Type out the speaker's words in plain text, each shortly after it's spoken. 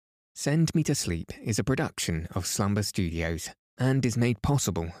Send Me to Sleep is a production of Slumber Studios and is made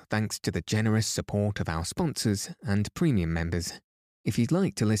possible thanks to the generous support of our sponsors and premium members. If you'd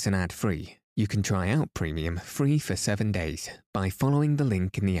like to listen ad-free, you can try out Premium free for 7 days by following the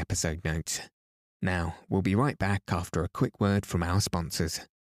link in the episode notes. Now, we'll be right back after a quick word from our sponsors.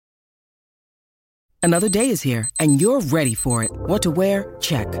 Another day is here, and you're ready for it. What to wear?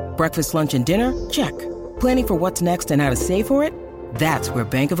 Check. Breakfast, lunch, and dinner? Check. Planning for what's next and how to save for it? That's where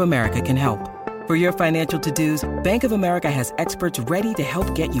Bank of America can help. For your financial to-dos, Bank of America has experts ready to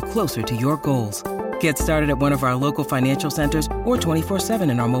help get you closer to your goals. Get started at one of our local financial centers or 24/7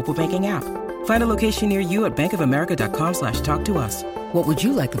 in our mobile banking app. Find a location near you at bankofamerica.com/talktous. What would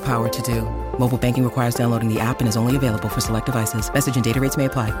you like the power to do? Mobile banking requires downloading the app and is only available for select devices. Message and data rates may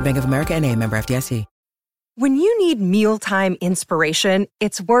apply. Bank of America N.A., member FDIC. When you need mealtime inspiration,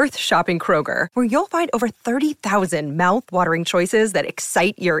 it's worth shopping Kroger, where you'll find over 30,000 mouth-watering choices that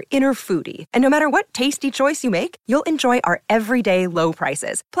excite your inner foodie. And no matter what tasty choice you make, you'll enjoy our everyday low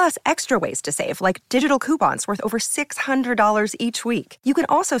prices, plus extra ways to save, like digital coupons worth over $600 each week. You can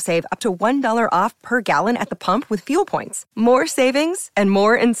also save up to $1 off per gallon at the pump with fuel points. More savings and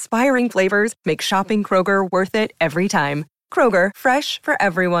more inspiring flavors make shopping Kroger worth it every time. Kroger, fresh for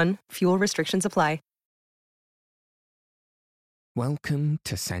everyone. Fuel restrictions apply. Welcome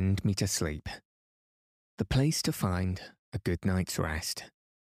to Send Me to Sleep, the place to find a good night's rest.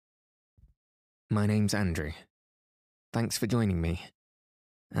 My name's Andrew. Thanks for joining me,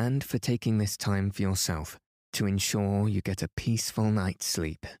 and for taking this time for yourself to ensure you get a peaceful night's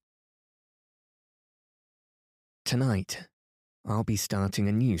sleep. Tonight, I'll be starting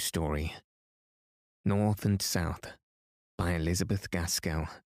a new story, North and South, by Elizabeth Gaskell.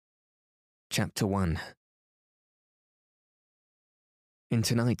 Chapter 1. In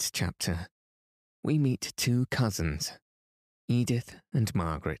tonight's chapter, we meet two cousins, Edith and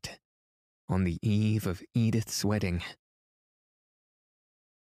Margaret, on the eve of Edith's wedding.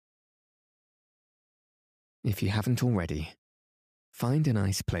 If you haven't already, find a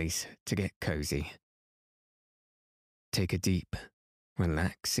nice place to get cozy. Take a deep,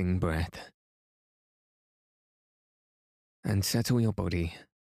 relaxing breath, and settle your body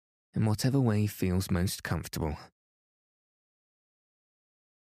in whatever way feels most comfortable.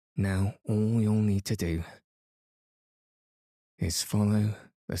 Now all you'll need to do is follow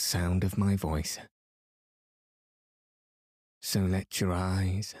the sound of my voice. So let your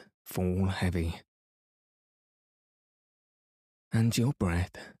eyes fall heavy and your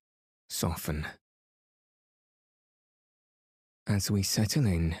breath soften as we settle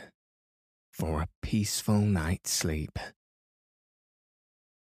in for a peaceful night's sleep.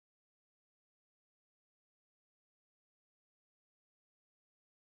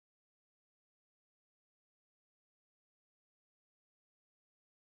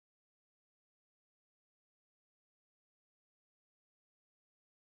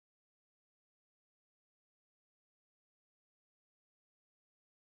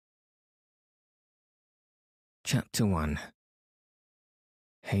 Chapter 1.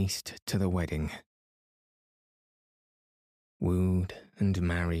 Haste to the wedding. Wooed and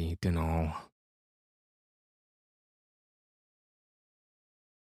married and all.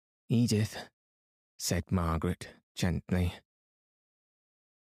 Edith, said Margaret gently.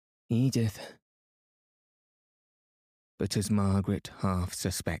 Edith. But as Margaret half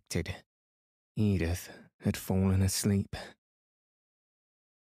suspected, Edith had fallen asleep.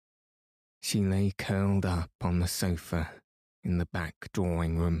 She lay curled up on the sofa in the back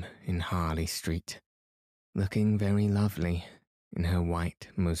drawing room in Harley Street, looking very lovely in her white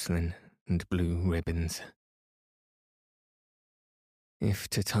muslin and blue ribbons. If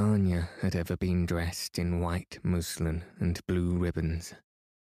Titania had ever been dressed in white muslin and blue ribbons,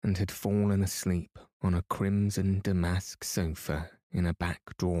 and had fallen asleep on a crimson damask sofa in a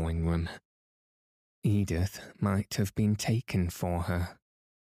back drawing room, Edith might have been taken for her.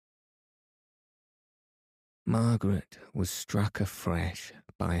 Margaret was struck afresh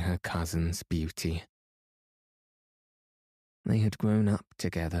by her cousin's beauty. They had grown up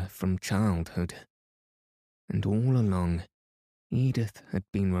together from childhood, and all along Edith had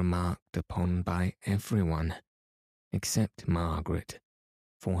been remarked upon by everyone, except Margaret,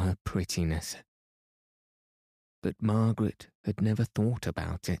 for her prettiness. But Margaret had never thought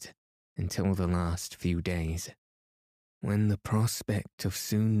about it until the last few days, when the prospect of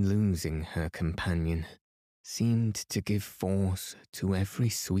soon losing her companion seemed to give force to every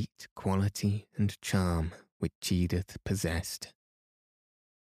sweet quality and charm which Edith possessed.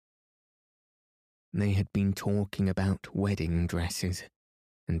 They had been talking about wedding dresses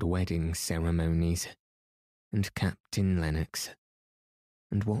and wedding ceremonies, and Captain Lennox,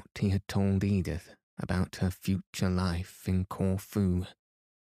 and what he had told Edith about her future life in Corfu,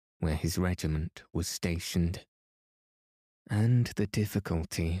 where his regiment was stationed, and the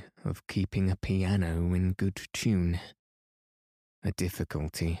difficulty of keeping a piano in good tune, a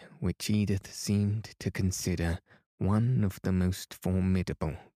difficulty which Edith seemed to consider one of the most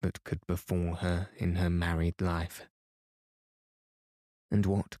formidable that could befall her in her married life, and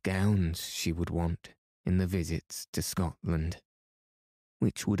what gowns she would want in the visits to Scotland,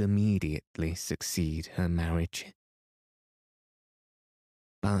 which would immediately succeed her marriage.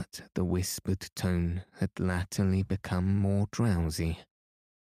 But the whispered tone had latterly become more drowsy,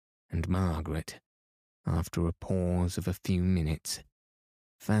 and Margaret, after a pause of a few minutes,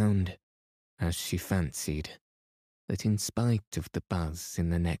 found, as she fancied, that in spite of the buzz in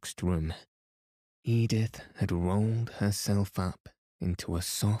the next room, Edith had rolled herself up into a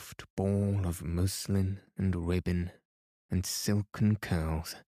soft ball of muslin and ribbon and silken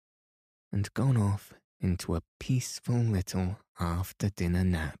curls, and gone off into a peaceful little after-dinner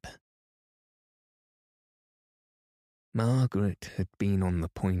nap. Margaret had been on the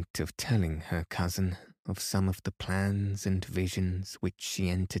point of telling her cousin of some of the plans and visions which she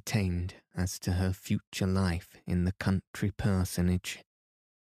entertained as to her future life in the country parsonage,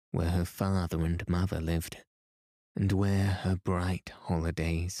 where her father and mother lived, and where her bright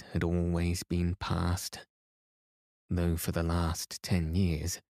holidays had always been passed, though for the last 10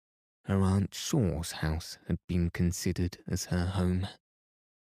 years her Aunt Shaw's house had been considered as her home.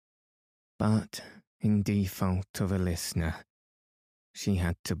 But, in default of a listener, she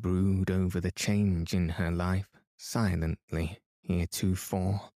had to brood over the change in her life silently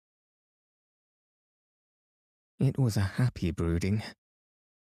heretofore. It was a happy brooding,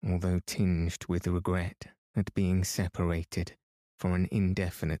 although tinged with regret at being separated for an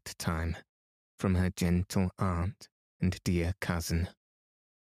indefinite time from her gentle aunt and dear cousin.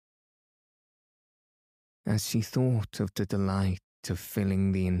 As she thought of the delight of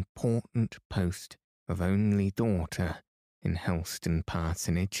filling the important post of only daughter in Helston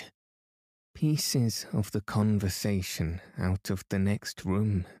Parsonage, pieces of the conversation out of the next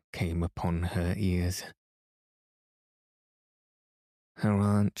room came upon her ears. Her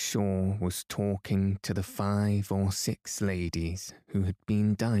Aunt Shaw was talking to the 5 or 6 ladies who had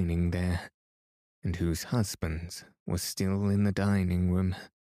been dining there, and whose husbands were still in the dining room.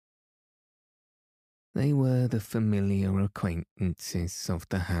 They were the familiar acquaintances of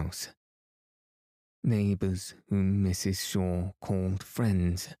the house, neighbours whom Mrs. Shaw called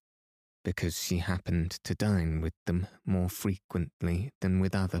friends, because she happened to dine with them more frequently than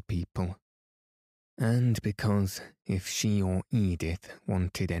with other people, and because if she or Edith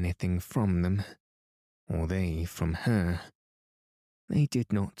wanted anything from them, or they from her, they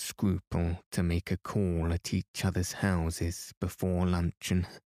did not scruple to make a call at each other's houses before luncheon.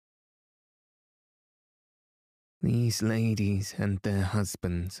 These ladies and their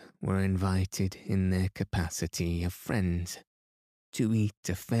husbands were invited in their capacity of friends to eat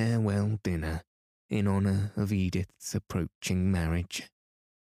a farewell dinner in honour of Edith's approaching marriage.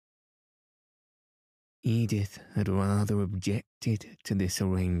 Edith had rather objected to this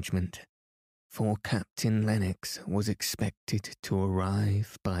arrangement, for Captain Lennox was expected to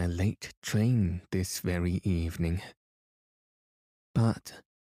arrive by a late train this very evening. But,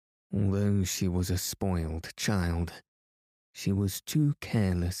 although she was a spoiled child, she was too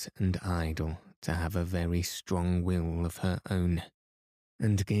careless and idle to have a very strong will of her own,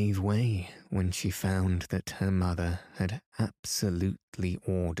 and gave way when she found that her mother had absolutely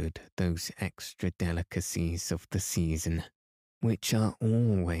ordered those extra delicacies of the season, which are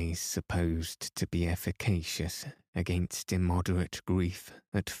always supposed to be efficacious against immoderate grief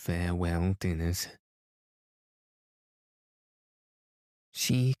at farewell dinners.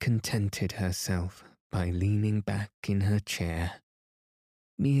 She contented herself by leaning back in her chair,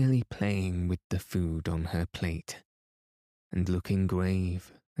 merely playing with the food on her plate, and looking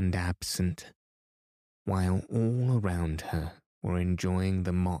grave and absent, while all around her were enjoying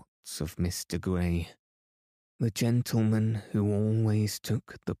the mots of Mr. Grey, the gentleman who always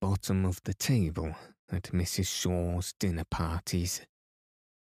took the bottom of the table at Mrs. Shaw's dinner parties,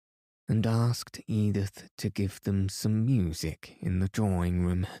 and asked Edith to give them some music in the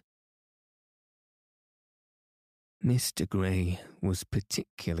drawing-room. Mr. Grey was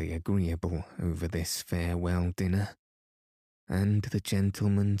particularly agreeable over this farewell dinner, and the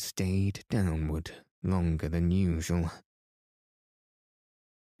gentlemen stayed downward longer than usual.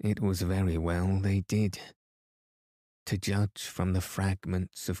 It was very well they did, to judge from the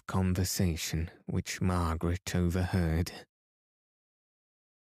fragments of conversation which Margaret overheard.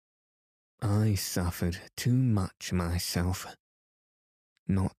 I suffered too much myself,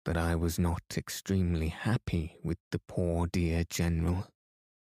 Not that I was not extremely happy with the poor dear General,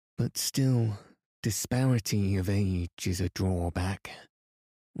 but still, disparity of age is a drawback,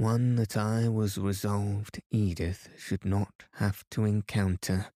 one that I was resolved Edith should not have to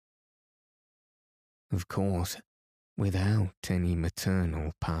encounter. Of course, without any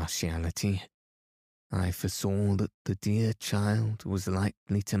maternal partiality, I foresaw that the dear child was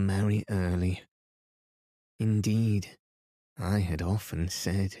likely to marry early. Indeed, I had often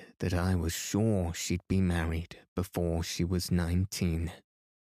said that I was sure she'd be married before she was 19.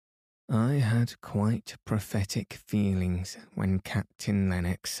 I had quite prophetic feelings when Captain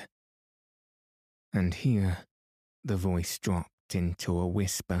Lennox— and here the voice dropped into a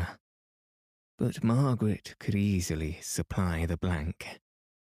whisper, but Margaret could easily supply the blank.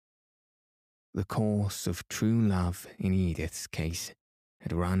 The course of true love in Edith's case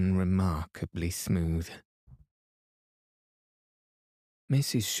had run remarkably smooth.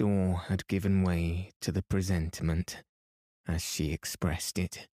 Mrs. Shaw had given way to the presentiment, as she expressed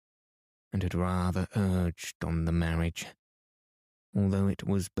it, and had rather urged on the marriage, although it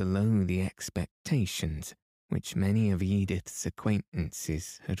was below the expectations which many of Edith's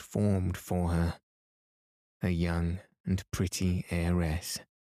acquaintances had formed for her, a young and pretty heiress.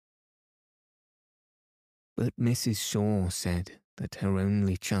 But Mrs. Shaw said that her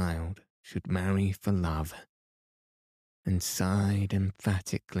only child should marry for love, and sighed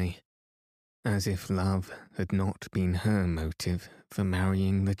emphatically, as if love had not been her motive for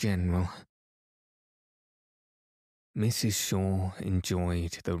marrying the General. Mrs. Shaw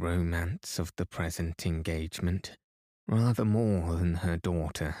enjoyed the romance of the present engagement rather more than her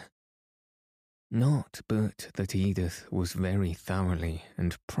daughter. Not but that Edith was very thoroughly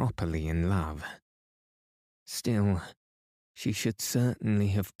and properly in love. Still, she should certainly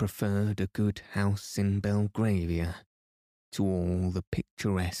have preferred a good house in Belgravia to all the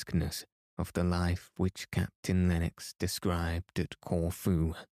picturesqueness of the life which Captain Lennox described at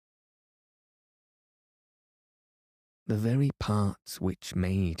Corfu. The very parts which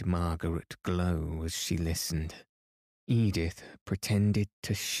made Margaret glow as she listened, Edith pretended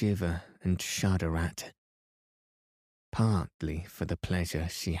to shiver and shudder at, partly for the pleasure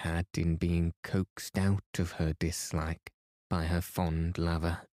she had in being coaxed out of her dislike by her fond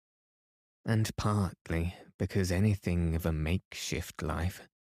lover, and partly because anything of a makeshift life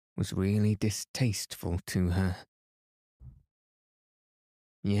was really distasteful to her.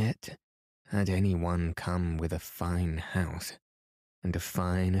 Yet, had any one come with a fine house, and a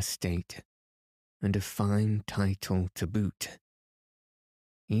fine estate, and a fine title to boot,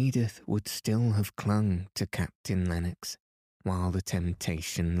 Edith would still have clung to Captain Lennox while the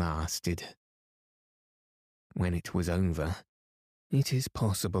temptation lasted. When it was over, it is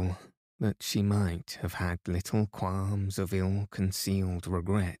possible that she might have had little qualms of ill-concealed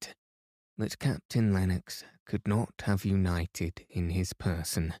regret that Captain Lennox could not have united in his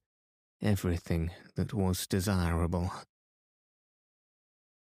person everything that was desirable.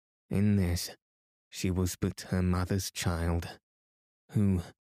 In this, she was but her mother's child, who,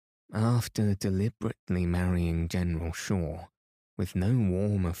 after deliberately marrying General Shaw with no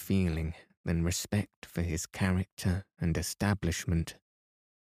warmer feeling than respect for his character and establishment,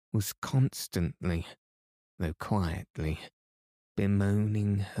 was constantly, though quietly,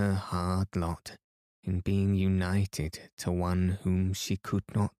 bemoaning her hard lot in being united to one whom she could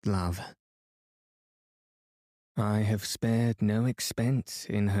not love. "I have spared no expense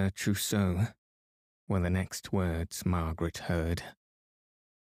in her trousseau," were the next words Margaret heard.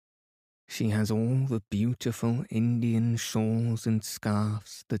 "She has all the beautiful Indian shawls and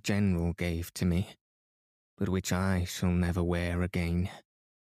scarfs the General gave to me, but which I shall never wear again."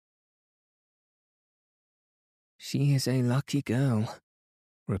 "She is a lucky girl,"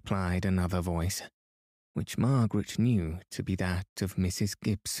 replied another voice, which Margaret knew to be that of Mrs.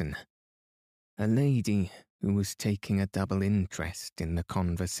 Gibson, a lady who was taking a double interest in the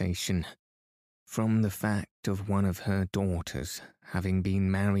conversation, from the fact of one of her daughters having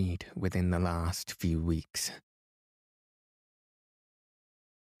been married within the last few weeks.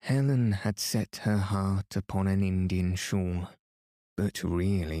 Helen had set her heart upon an Indian shawl, but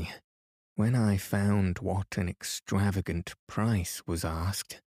really, when I found what an extravagant price was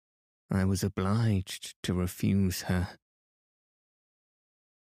asked, I was obliged to refuse her.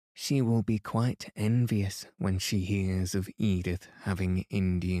 She will be quite envious when she hears of Edith having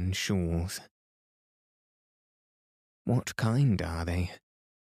Indian shawls. What kind are they?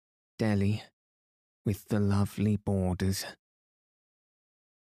 Delhi, with the lovely borders.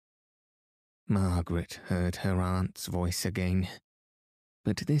 Margaret heard her aunt's voice again,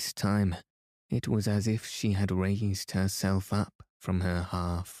 but this time it was as if she had raised herself up from her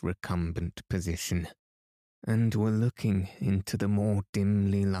half-recumbent position, and were looking into the more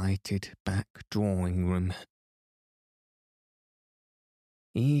dimly lighted back drawing-room.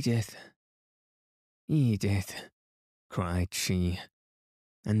 "Edith! Edith!" cried she,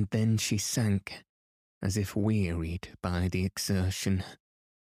 and then she sank, as if wearied by the exertion.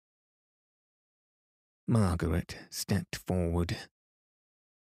 Margaret stepped forward.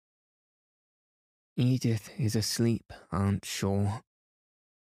 "Edith is asleep, Aunt Shaw.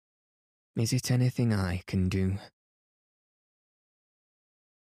 Is it anything I can do?"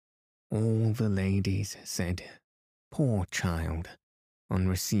 All the ladies said, "Poor child," on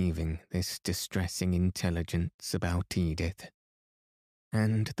receiving this distressing intelligence about Edith,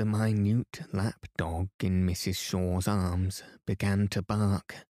 and the minute lap-dog in Mrs. Shaw's arms began to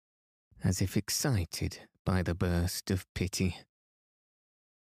bark, as if excited by the burst of pity.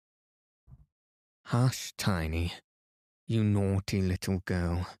 "Hush, Tiny, you naughty little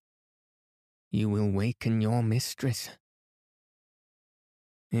girl. You will waken your mistress."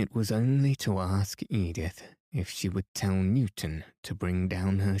 It was only to ask Edith if she would tell Newton to bring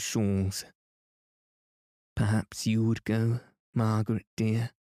down her shawls. "Perhaps you would go, Margaret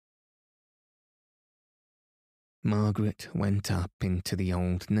dear?" Margaret went up into the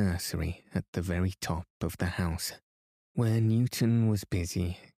old nursery at the very top of the house, where Newton was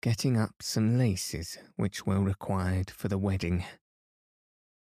busy getting up some laces which were required for the wedding.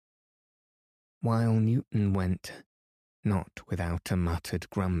 While Newton went, not without a muttered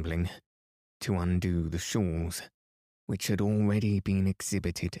grumbling, to undo the shawls, which had already been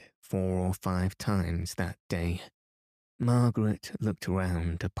exhibited 4 or 5 times that day, Margaret looked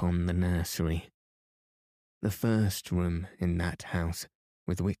round upon the nursery, the first room in that house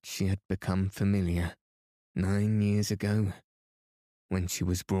with which she had become familiar 9 years ago, when she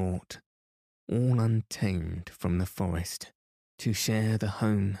was brought, all untamed from the forest, to share the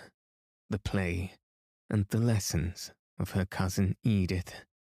home, the play, and the lessons of her cousin Edith.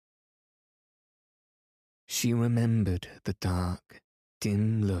 She remembered the dark,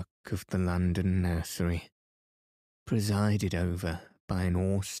 dim look of the London nursery, presided over by an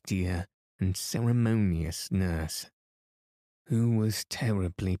austere and ceremonious nurse, who was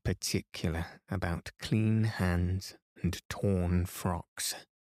terribly particular about clean hands and torn frocks.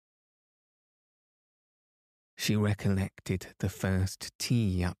 She recollected the first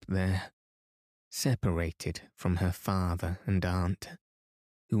tea up there, separated from her father and aunt,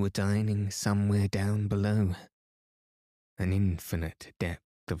 who were dining somewhere down below, an infinite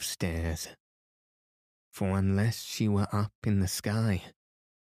depth of stairs. For unless she were up in the sky,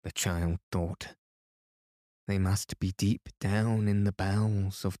 the child thought, they must be deep down in the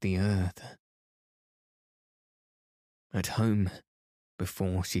bowels of the earth. At home,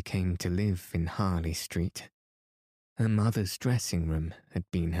 before she came to live in Harley Street, her mother's dressing-room had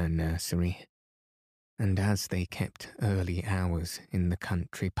been her nursery, and as they kept early hours in the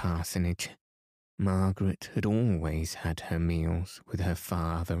country parsonage, Margaret had always had her meals with her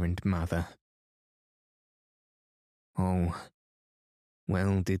father and mother. Oh,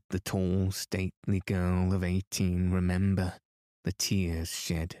 well did the tall, stately girl of 18 remember the tears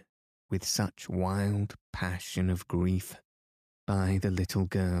shed with such wild passion of grief by the little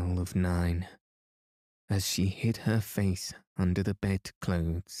girl of 9, as she hid her face under the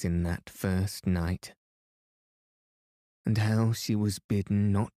bedclothes in that first night, and how she was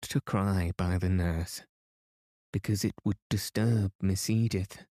bidden not to cry by the nurse, because it would disturb Miss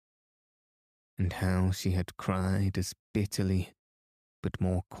Edith, and how she had cried as bitterly, but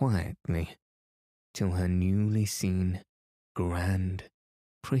more quietly, till her newly seen, grand,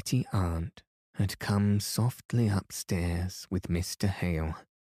 pretty aunt had come softly upstairs with Mr. Hale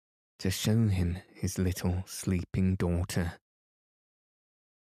to show him his little sleeping daughter.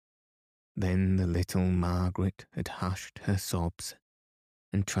 Then the little Margaret had hushed her sobs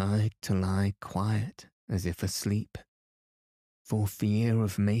and tried to lie quiet as if asleep, for fear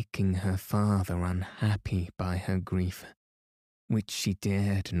of making her father unhappy by her grief, which she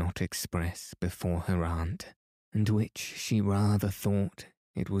dared not express before her aunt, and which she rather thought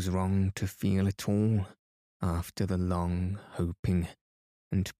it was wrong to feel at all after the long hoping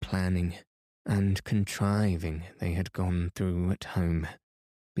and planning and contriving they had gone through at home,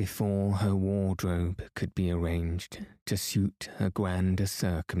 before her wardrobe could be arranged to suit her grander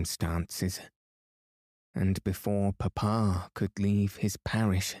circumstances, and before Papa could leave his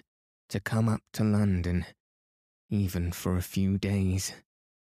parish to come up to London, even for a few days.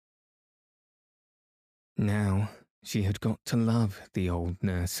 Now she had got to love the old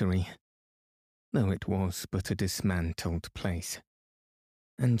nursery, though it was but a dismantled place,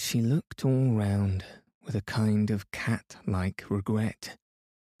 and she looked all round with a kind of cat-like regret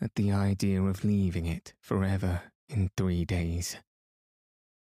at the idea of leaving it forever in 3 days.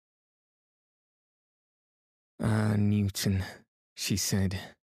 "Ah, Newton," she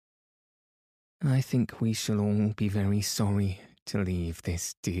said, "I think we shall all be very sorry to leave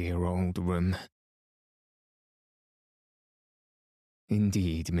this dear old room."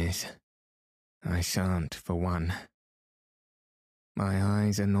 "Indeed, miss, I shan't for one. My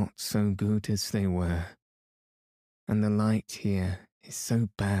eyes are not so good as they were, and the light here is so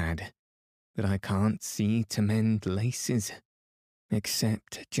bad that I can't see to mend laces,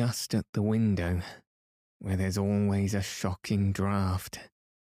 except just at the window, where there's always a shocking draught,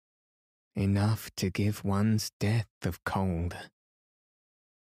 enough to give one's death of cold.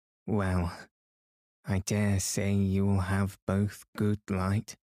 Well, I dare say you will have both good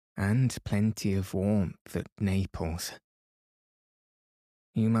light and plenty of warmth at Naples.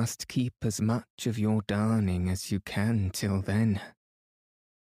 You must keep as much of your darning as you can till then."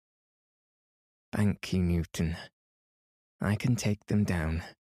 "Thank you, Newton. I can take them down.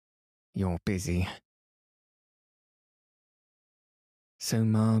 You're busy." So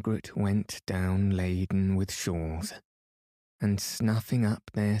Margaret went down laden with shawls, and snuffing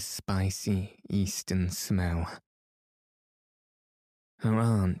up their spicy eastern smell. Her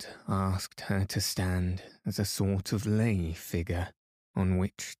aunt asked her to stand as a sort of lay figure on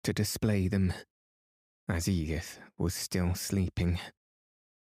which to display them, as Edith was still sleeping.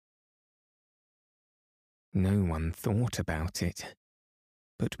 No one thought about it,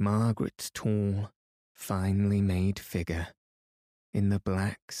 but Margaret's tall, finely made figure, in the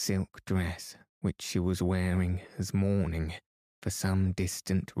black silk dress which she was wearing as mourning for some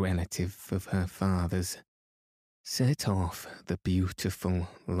distant relative of her father's, set off the beautiful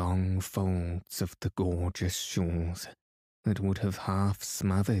long folds of the gorgeous shawls that would have half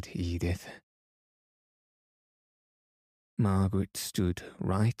smothered Edith. Margaret stood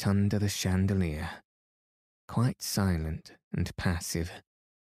right under the chandelier, quite silent and passive,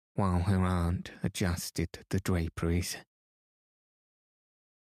 while her aunt adjusted the draperies.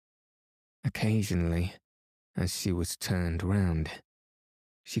 Occasionally, as she was turned round,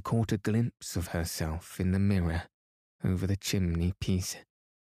 she caught a glimpse of herself in the mirror over the chimney-piece,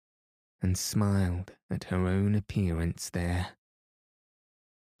 and smiled at her own appearance there.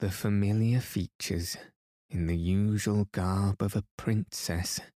 The familiar features in the usual garb of a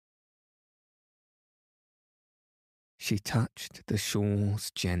princess. She touched the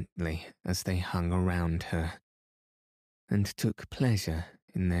shawls gently as they hung around her, and took pleasure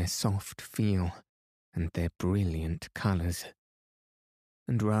in their soft feel and their brilliant colours,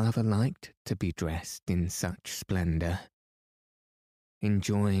 and rather liked to be dressed in such splendour,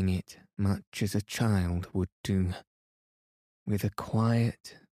 enjoying it much as a child would do, with a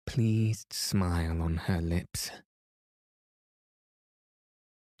quiet, pleased smile on her lips.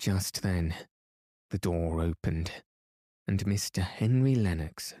 Just then, the door opened, and Mr. Henry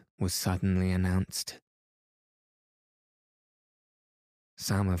Lennox was suddenly announced.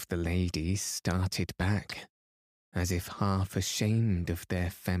 Some of the ladies started back, as if half ashamed of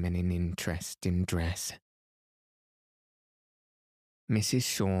their feminine interest in dress. Mrs.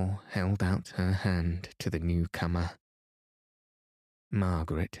 Shaw held out her hand to the newcomer.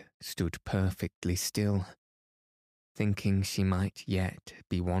 Margaret stood perfectly still, thinking she might yet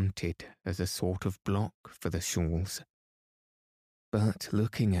be wanted as a sort of block for the shawls, but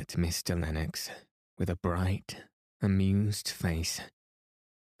looking at Mr. Lennox with a bright, amused face,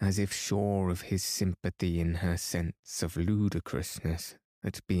 as if sure of his sympathy in her sense of ludicrousness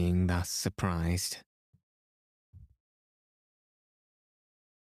at being thus surprised.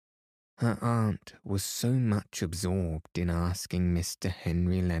 Her aunt was so much absorbed in asking Mr.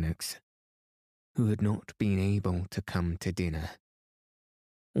 Henry Lennox, who had not been able to come to dinner,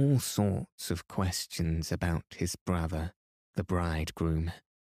 all sorts of questions about his brother, the bridegroom,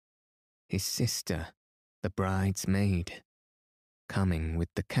 his sister, the bridesmaid, coming with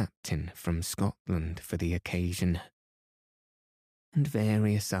the captain from Scotland for the occasion, and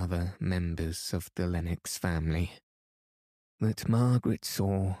various other members of the Lennox family, that Margaret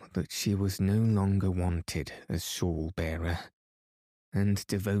saw that she was no longer wanted as shawl-bearer, and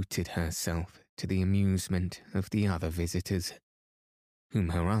devoted herself to the amusement of the other visitors, whom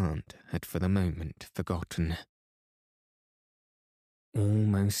her aunt had for the moment forgotten.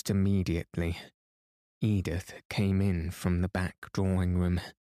 Almost immediately, Edith came in from the back drawing-room,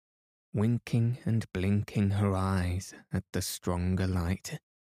 winking and blinking her eyes at the stronger light,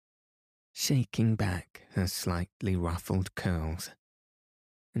 shaking back her slightly ruffled curls,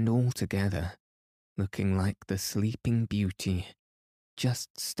 and altogether looking like the Sleeping Beauty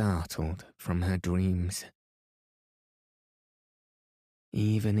just startled from her dreams.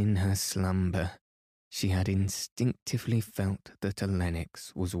 Even in her slumber, she had instinctively felt that a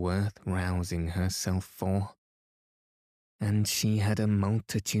Lennox was worth rousing herself for, and she had a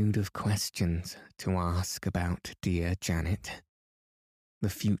multitude of questions to ask about dear Janet, the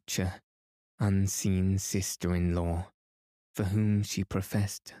future, unseen sister-in-law, for whom she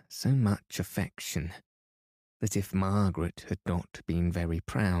professed so much affection that if Margaret had not been very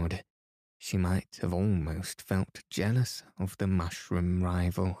proud, she might have almost felt jealous of the mushroom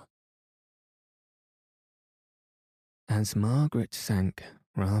rival. As Margaret sank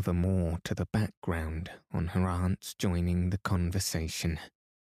rather more to the background on her aunt's joining the conversation,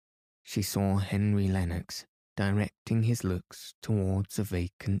 she saw Henry Lennox directing his looks towards a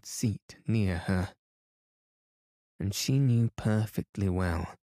vacant seat near her, and she knew perfectly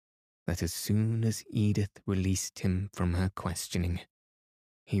well that as soon as Edith released him from her questioning,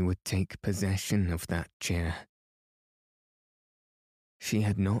 he would take possession of that chair. She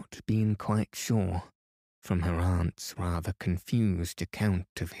had not been quite sure, from her aunt's rather confused account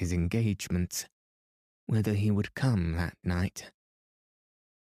of his engagements, whether he would come that night.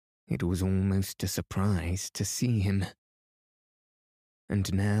 It was almost a surprise to see him,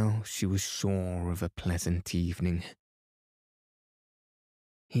 and now she was sure of a pleasant evening.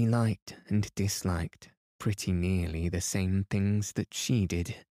 He liked and disliked pretty nearly the same things that she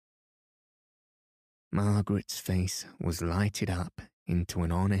did. Margaret's face was lighted up into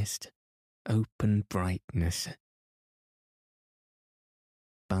an honest, open brightness.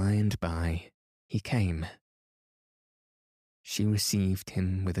 By and by, he came. She received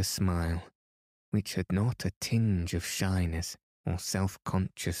him with a smile which had not a tinge of shyness or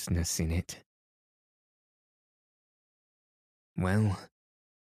self-consciousness in it. "Well,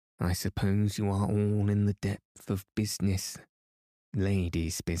 I suppose you are all in the depth of business.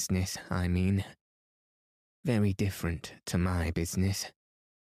 Ladies' business, I mean. Very different to my business,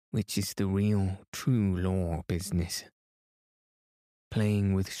 which is the real, true law business.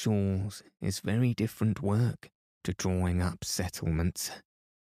 Playing with shawls is very different work to drawing up settlements."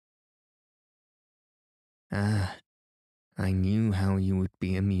 "Ah, I knew how you would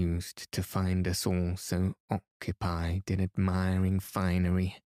be amused to find us all so occupied in admiring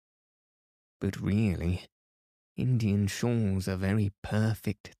finery. But really, Indian shawls are very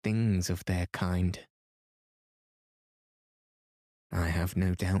perfect things of their kind." "I have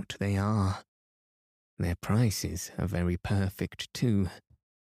no doubt they are. Their prices are very perfect too.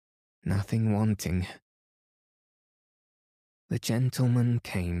 Nothing wanting." The gentlemen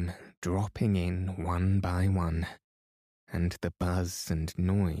came dropping in one by one, and the buzz and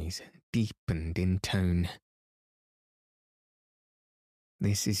noise deepened in tone.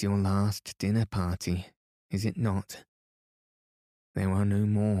 "This is your last dinner party, is it not? There are no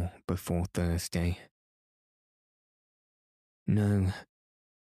more before Thursday?" "No.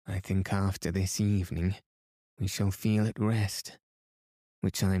 I think after this evening we shall feel at rest,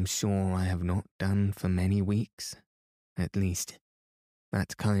 which I am sure I have not done for many weeks, at least,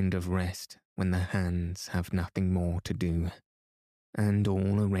 that kind of rest when the hands have nothing more to do, and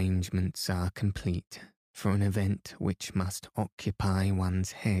all arrangements are complete for an event which must occupy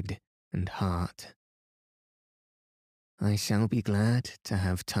one's head and heart. I shall be glad to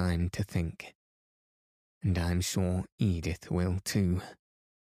have time to think, and I'm sure Edith will too.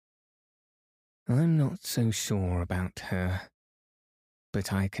 I'm not so sure about her,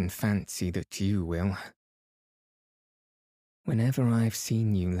 but I can fancy that you will. Whenever I've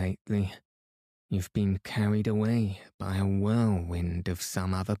seen you lately, you've been carried away by a whirlwind of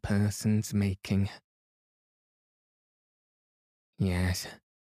some other person's making." "Yes,"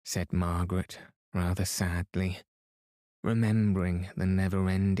 said Margaret, rather sadly, remembering the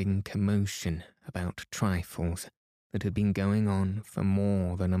never-ending commotion about trifles that had been going on for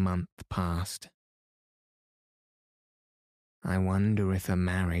more than a month past. "I wonder if a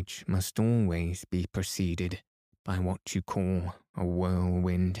marriage must always be preceded by what you call a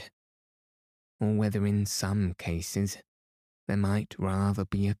whirlwind, or whether in some cases there might rather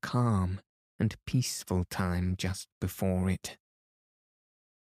be a calm and peaceful time just before it."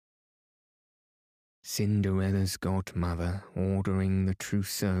 Cinderella's godmother ordering the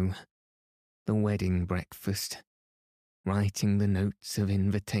trousseau, the wedding breakfast, writing the notes of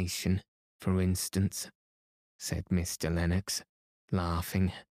invitation, for instance, said Mr. Lennox,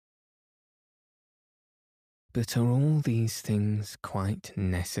 laughing. "But are all these things quite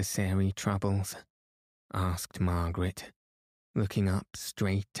necessary troubles?" asked Margaret, looking up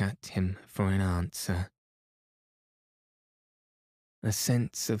straight at him for an answer. A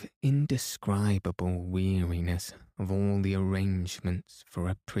sense of indescribable weariness of all the arrangements for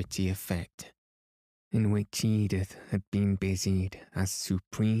a pretty effect, in which Edith had been busied as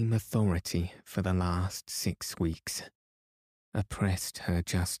supreme authority for the last 6 weeks, oppressed her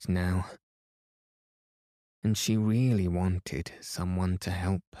just now, and she really wanted someone to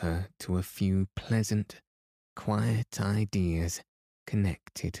help her to a few pleasant, quiet ideas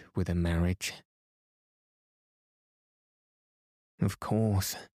connected with a marriage. Of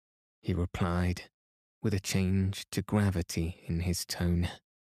course, he replied, with a change to gravity in his tone.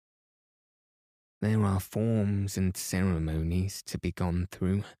 There are forms and ceremonies to be gone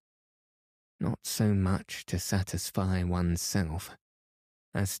through, not so much to satisfy oneself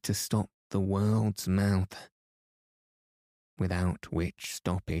as to stop the world's mouth, without which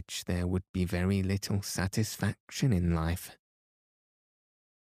stoppage there would be very little satisfaction in life.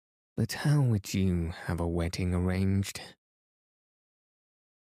 But how would you have a wedding arranged?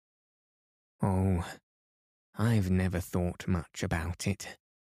 Oh, I've never thought much about it.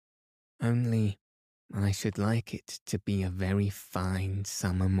 Only I should like it to be a very fine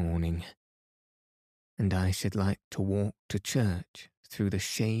summer morning, and I should like to walk to church through the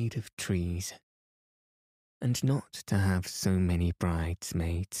shade of trees, and not to have so many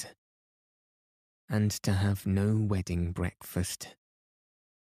bridesmaids, and to have no wedding breakfast.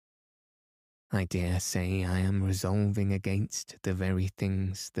 I dare say I am resolving against the very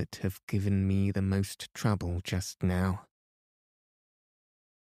things that have given me the most trouble just now.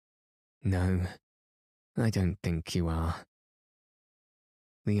 No, I don't think you are.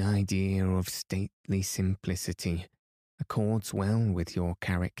 The idea of stately simplicity accords well with your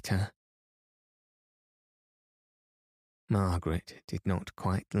character. Margaret did not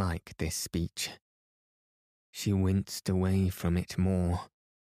quite like this speech. She winced away from it more,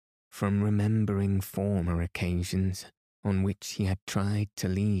 from remembering former occasions on which he had tried to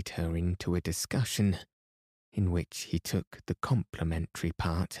lead her into a discussion in which he took the complimentary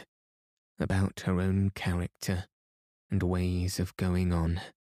part about her own character and ways of going on.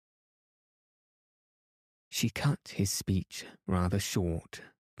 She cut his speech rather short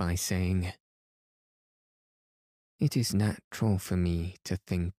by saying, "It is natural for me to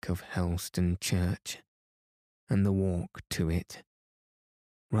think of Helston Church and the walk to it,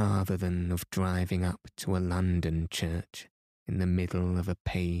 rather than of driving up to a London church in the middle of a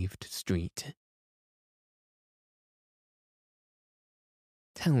paved street.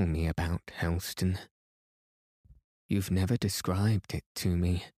 Tell me about Helston. You've never described it to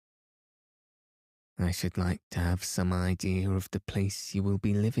me. I should like to have some idea of the place you will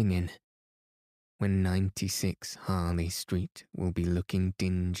be living in, when 96 Harley Street will be looking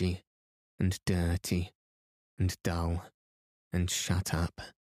dingy and dirty and dull and shut up.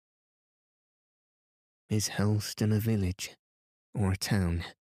 Is Helston a village or a town,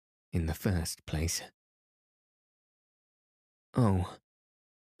 in the first place?" "Oh,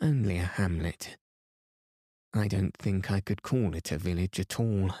 only a hamlet. I don't think I could call it a village at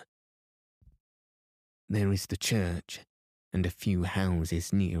all. There is the church and a few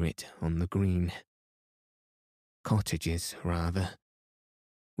houses near it on the green. Cottages, rather,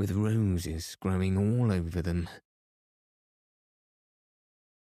 with roses growing all over them.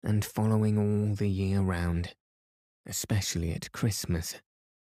 And following all the year round, especially at Christmas.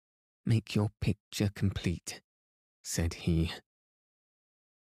 Make your picture complete," said he.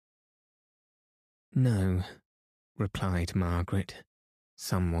 "No," replied Margaret,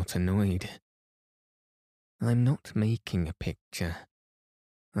 somewhat annoyed. "I'm not making a picture.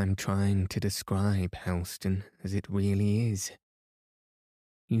 I'm trying to describe Helston as it really is.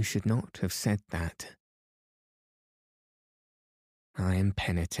 You should not have said that." "I am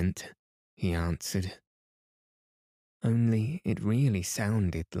penitent," he answered. "Only it really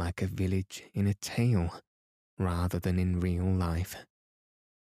sounded like a village in a tale, rather than in real life."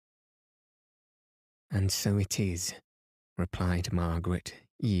 "And so it is," replied Margaret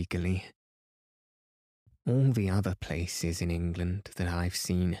eagerly. "All the other places in England that I've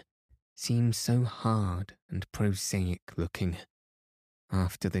seen seem so hard and prosaic looking,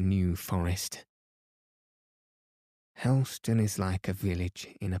 after the New Forest. Helston is like a village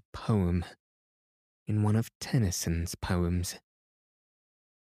in a poem, in one of Tennyson's poems.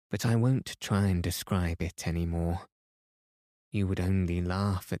 But I won't try and describe it any more. You would only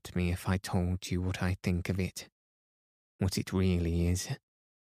laugh at me if I told you what I think of it, what it really is.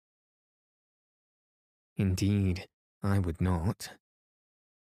 Indeed, I would not.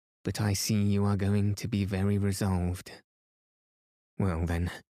 But I see you are going to be very resolved. Well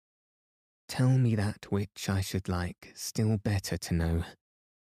then, tell me that which I should like still better to know,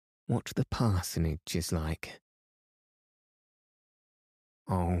 what the parsonage is like."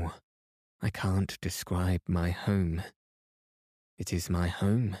 "Oh, I can't describe my home. It is my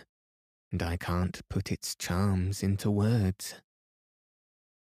home, and I can't put its charms into words.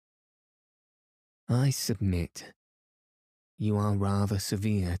 I submit. You are rather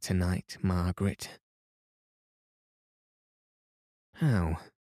severe tonight, Margaret. How?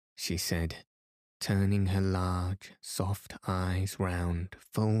 She said, turning her large, soft eyes round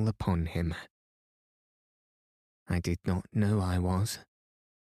full upon him. I did not know I was.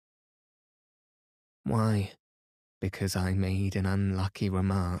 Why, because I made an unlucky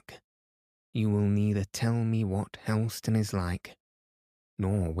remark, you will neither tell me what Helston is like,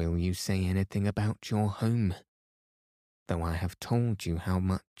 nor will you say anything about your home, though I have told you how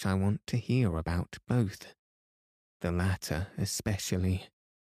much I want to hear about both, the latter especially.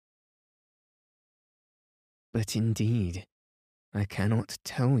 But indeed, I cannot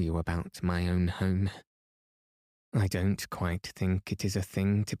tell you about my own home. I don't quite think it is a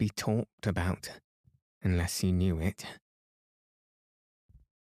thing to be talked about, unless you knew it.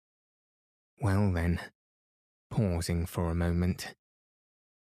 Well then, pausing for a moment,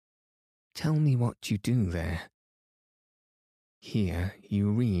 tell me what you do there. Here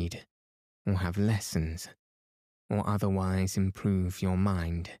you read, or have lessons, or otherwise improve your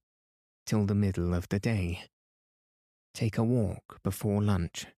mind, till the middle of the day. Take a walk before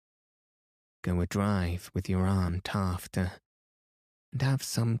lunch. Go a drive with your aunt after, and have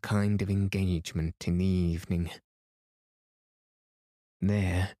some kind of engagement in the evening.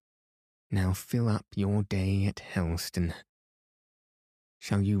 There, now fill up your day at Helston.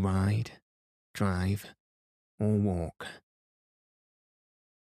 Shall you ride, drive, or walk?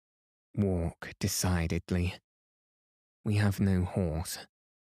 Walk, decidedly. We have no horse,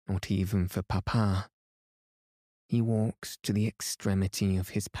 not even for Papa. He walks to the extremity of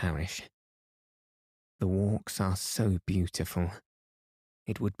his parish. The walks are so beautiful.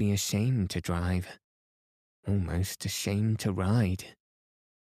 It would be a shame to drive, almost a shame to ride.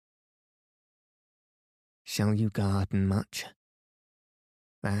 Shall you garden much?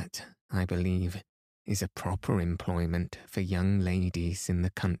 That, I believe, is a proper employment for young ladies in the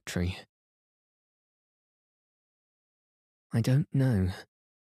country. I don't know.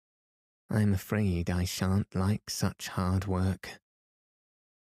 I'm afraid I shan't like such hard work.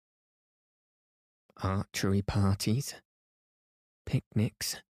 Archery parties,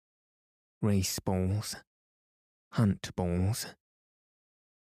 picnics, race balls, hunt balls.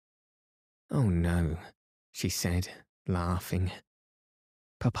 Oh no, she said, laughing.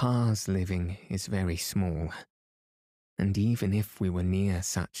 Papa's living is very small, and even if we were near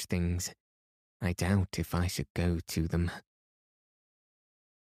such things, I doubt if I should go to them.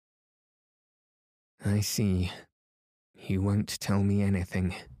 I see. You won't tell me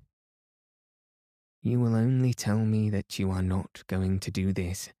anything. You will only tell me that you are not going to do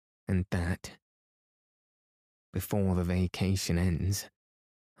this and that. Before the vacation ends,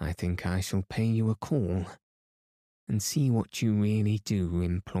 I think I shall pay you a call and see what you really do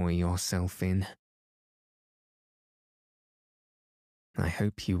employ yourself in. I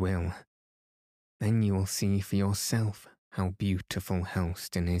hope you will. Then you will see for yourself how beautiful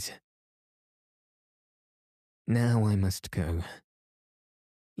Helston is. Now I must go.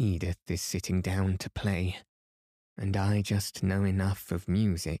 Edith is sitting down to play, and I just know enough of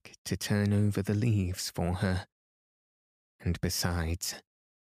music to turn over the leaves for her. And besides,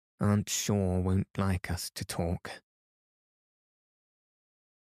 Aunt Shaw won't like us to talk.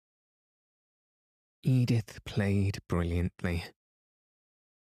 Edith played brilliantly.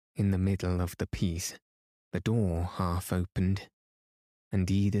 In the middle of the piece, the door half opened, and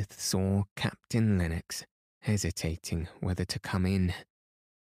Edith saw Captain Lennox hesitating whether to come in.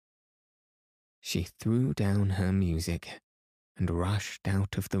 She threw down her music and rushed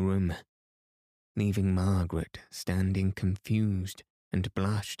out of the room, leaving Margaret standing confused and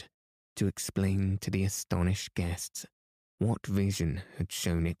blushed to explain to the astonished guests what vision had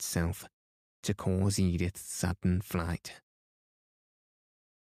shown itself to cause Edith's sudden flight.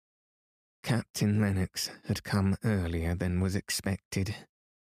 Captain Lennox had come earlier than was expected.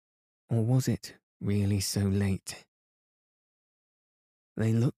 Or was it really so late?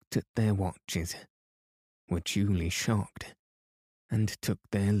 They looked at their watches, were duly shocked, and took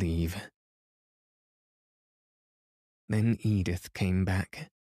their leave. Then Edith came back,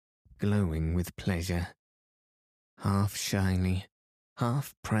 glowing with pleasure, half shyly,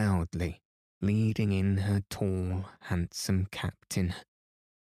 half proudly, leading in her tall, handsome captain.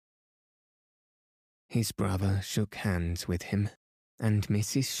 His brother shook hands with him, and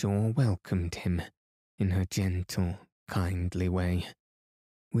Mrs. Shaw welcomed him in her gentle, kindly way,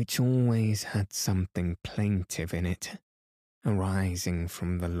 which always had something plaintive in it, arising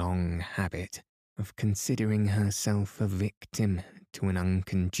from the long habit of considering herself a victim to an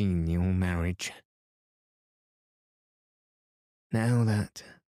uncongenial marriage. Now that,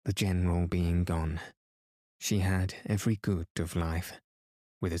 the general being gone, she had every good of life,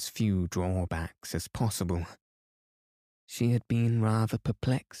 with as few drawbacks as possible. She had been rather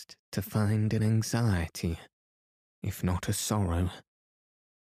perplexed to find an anxiety, if not a sorrow.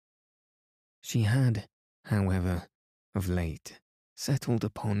 She had, however, of late settled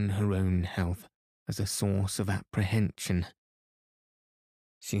upon her own health as a source of apprehension.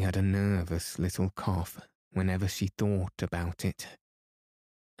 She had a nervous little cough whenever she thought about it,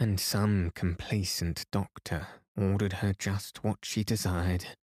 and some complacent doctor ordered her just what she desired: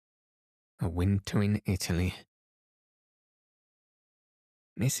 a winter in Italy.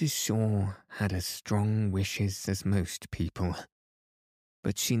 Mrs. Shaw had as strong wishes as most people,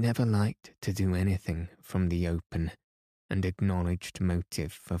 but she never liked to do anything from the open and acknowledged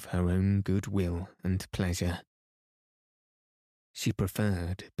motive of her own goodwill and pleasure. She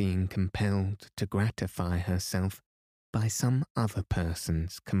preferred being compelled to gratify herself by some other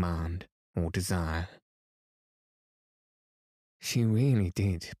person's command or desire. She really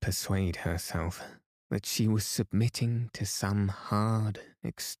did persuade herself that she was submitting to some hard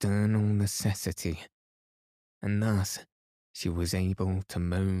external necessity, and thus she was able to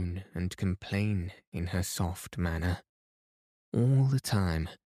moan and complain in her soft manner. All the time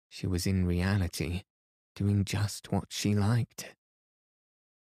she was in reality doing just what she liked.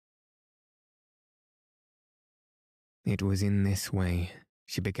 It was in this way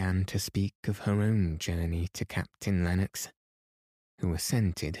she began to speak of her own journey to Captain Lennox, who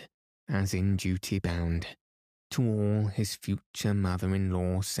assented, as in duty bound, to all his future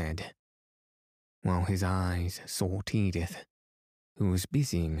mother-in-law said, while his eyes sought Edith, who was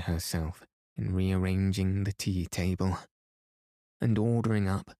busying herself in rearranging the tea-table, and ordering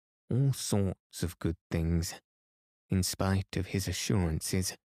up all sorts of good things, in spite of his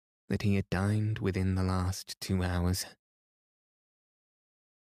assurances that he had dined within the last 2 hours.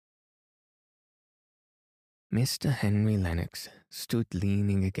 Mr. Henry Lennox stood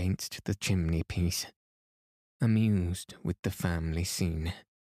leaning against the chimney-piece, amused with the family scene.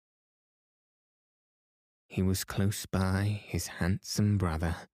 He was close by his handsome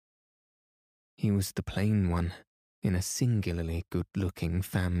brother. He was the plain one in a singularly good-looking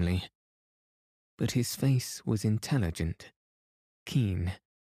family, but his face was intelligent, keen,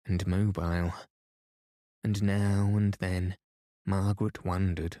 and mobile, and now and then Margaret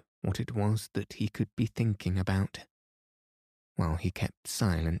wondered what it was that he could be thinking about, while he kept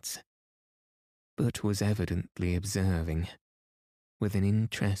silence, but was evidently observing, with an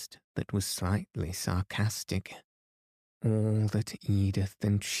interest that was slightly sarcastic, all that Edith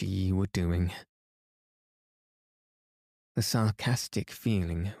and she were doing. The sarcastic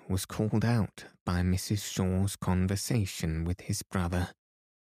feeling was called out by Mrs. Shaw's conversation with his brother.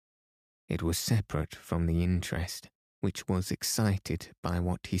 It was separate from the interest which was excited by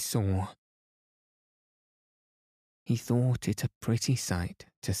what he saw. He thought it a pretty sight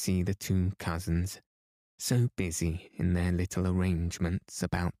to see the two cousins so busy in their little arrangements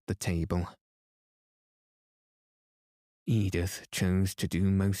about the table. Edith chose to do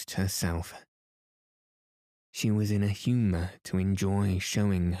most herself. She was in a humour to enjoy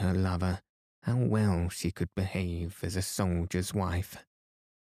showing her lover how well she could behave as a soldier's wife.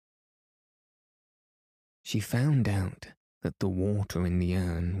 She found out that the water in the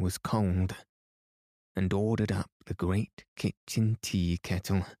urn was cold, and ordered up the great kitchen tea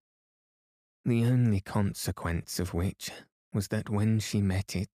kettle, the only consequence of which was that when she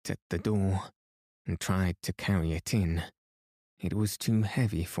met it at the door and tried to carry it in, it was too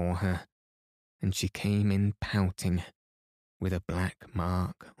heavy for her, and she came in pouting, with a black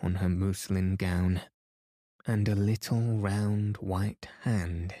mark on her muslin gown, and a little round white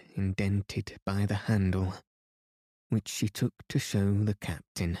hand indented by the handle, which she took to show the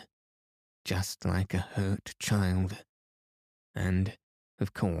captain, just like a hurt child, and,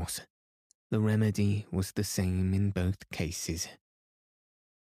 of course, the remedy was the same in both cases.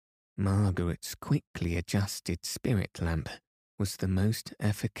 Margaret's quickly adjusted spirit lamp was the most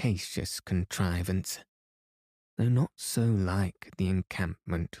efficacious contrivance, though not so like the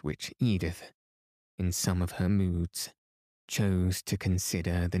encampment which Edith, in some of her moods, chose to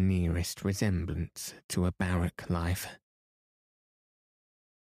consider the nearest resemblance to a barrack life.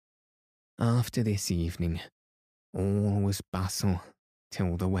 After this evening, all was bustle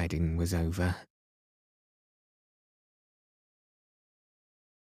till the wedding was over.